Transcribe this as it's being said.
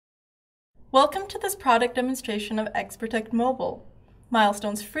Welcome to this product demonstration of XProtect Mobile,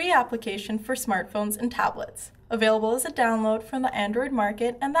 Milestone's free application for smartphones and tablets, available as a download from the Android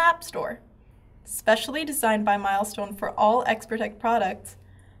market and the App Store. Specially designed by Milestone for all XProtect products,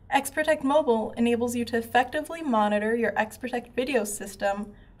 XProtect Mobile enables you to effectively monitor your XProtect video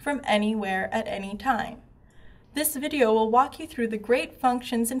system from anywhere at any time. This video will walk you through the great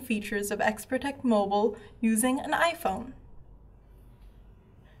functions and features of XProtect Mobile using an iPhone.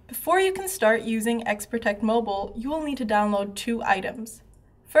 Before you can start using XProtect Mobile, you will need to download two items.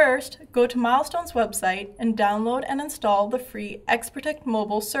 First, go to Milestone's website and download and install the free XProtect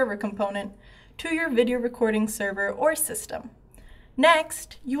Mobile server component to your video recording server or system.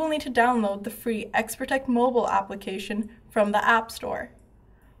 Next, you will need to download the free XProtect Mobile application from the App Store.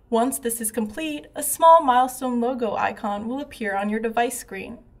 Once this is complete, a small Milestone logo icon will appear on your device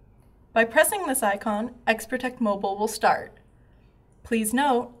screen. By pressing this icon, XProtect Mobile will start. Please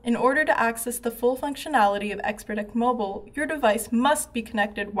note, in order to access the full functionality of XProtect Mobile, your device must be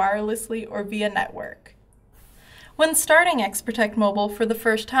connected wirelessly or via network. When starting XProtect Mobile for the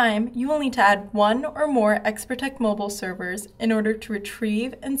first time, you will need to add one or more XProtect Mobile servers in order to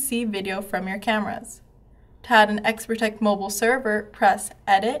retrieve and see video from your cameras. To add an XProtect Mobile server, press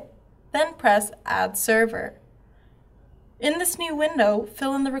Edit, then press Add Server. In this new window,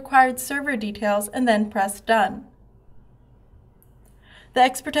 fill in the required server details and then press Done. The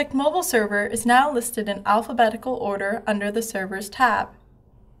XProtect Mobile server is now listed in alphabetical order under the Servers tab.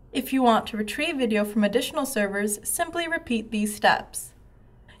 If you want to retrieve video from additional servers, simply repeat these steps.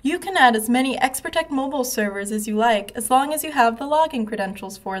 You can add as many XProtect Mobile servers as you like, as long as you have the login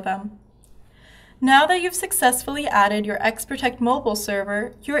credentials for them. Now that you've successfully added your XProtect Mobile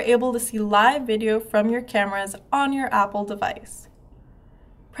server, you're able to see live video from your cameras on your Apple device.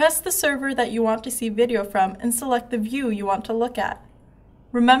 Press the server that you want to see video from and select the view you want to look at.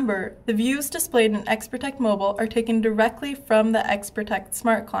 Remember, the views displayed in XProtect Mobile are taken directly from the XProtect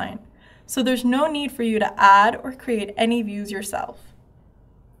Smart Client, so there's no need for you to add or create any views yourself.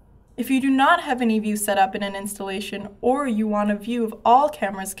 If you do not have any views set up in an installation, or you want a view of all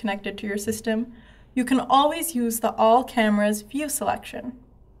cameras connected to your system, you can always use the All Cameras view selection.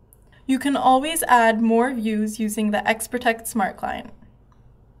 You can always add more views using the XProtect Smart Client.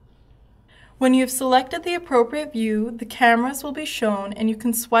 When you have selected the appropriate view, the cameras will be shown and you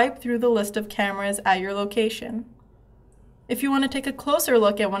can swipe through the list of cameras at your location. If you want to take a closer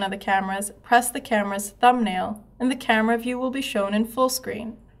look at one of the cameras, press the camera's thumbnail and the camera view will be shown in full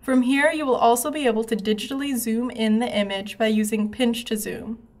screen. From here, you will also be able to digitally zoom in the image by using pinch to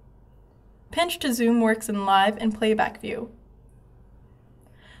zoom. Pinch to zoom works in live and playback view.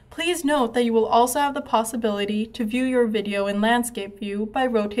 Please note that you will also have the possibility to view your video in landscape view by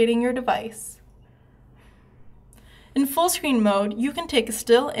rotating your device. In full screen mode, you can take a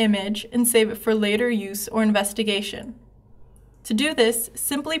still image and save it for later use or investigation. To do this,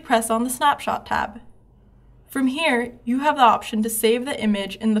 simply press on the Snapshot tab. From here, you have the option to save the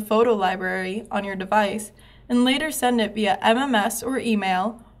image in the photo library on your device and later send it via MMS or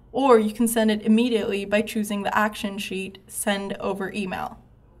email, or you can send it immediately by choosing the action sheet, Send over Email.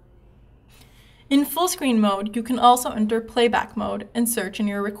 In full screen mode, you can also enter playback mode and search in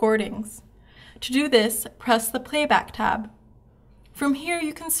your recordings. To do this, press the Playback tab. From here,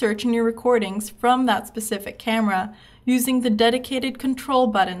 you can search in your recordings from that specific camera using the dedicated control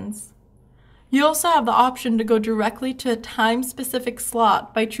buttons. You also have the option to go directly to a time-specific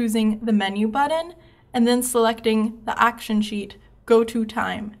slot by choosing the menu button and then selecting the action sheet, Go to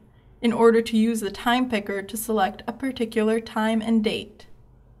Time, in order to use the time picker to select a particular time and date.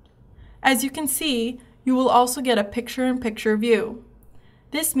 As you can see, you will also get a picture-in-picture view.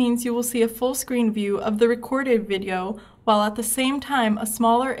 This means you will see a full screen view of the recorded video, while at the same time a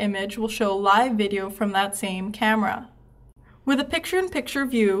smaller image will show live video from that same camera. With a picture-in-picture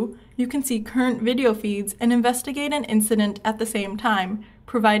view, you can see current video feeds and investigate an incident at the same time,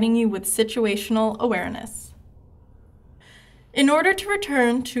 providing you with situational awareness. In order to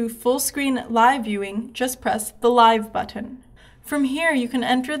return to full screen live viewing, just press the Live button. From here, you can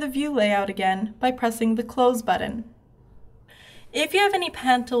enter the view layout again by pressing the Close button. If you have any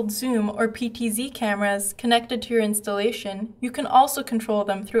pan-tilt zoom or PTZ cameras connected to your installation, you can also control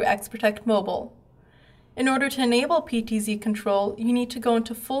them through XProtect Mobile. In order to enable PTZ control, you need to go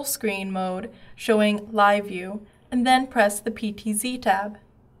into full screen mode, showing Live View, and then press the PTZ tab.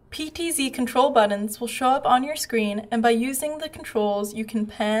 PTZ control buttons will show up on your screen, and by using the controls, you can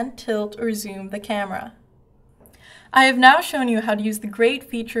pan, tilt, or zoom the camera. I have now shown you how to use the great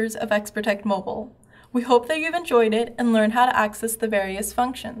features of XProtect Mobile. We hope that you've enjoyed it and learned how to access the various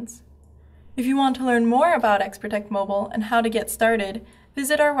functions. If you want to learn more about XProtect Mobile and how to get started,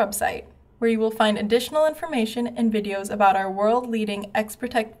 visit our website. where you will find additional information and videos about our world-leading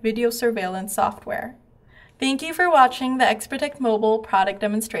XProtect video surveillance software. Thank you for watching the XProtect mobile product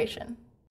demonstration.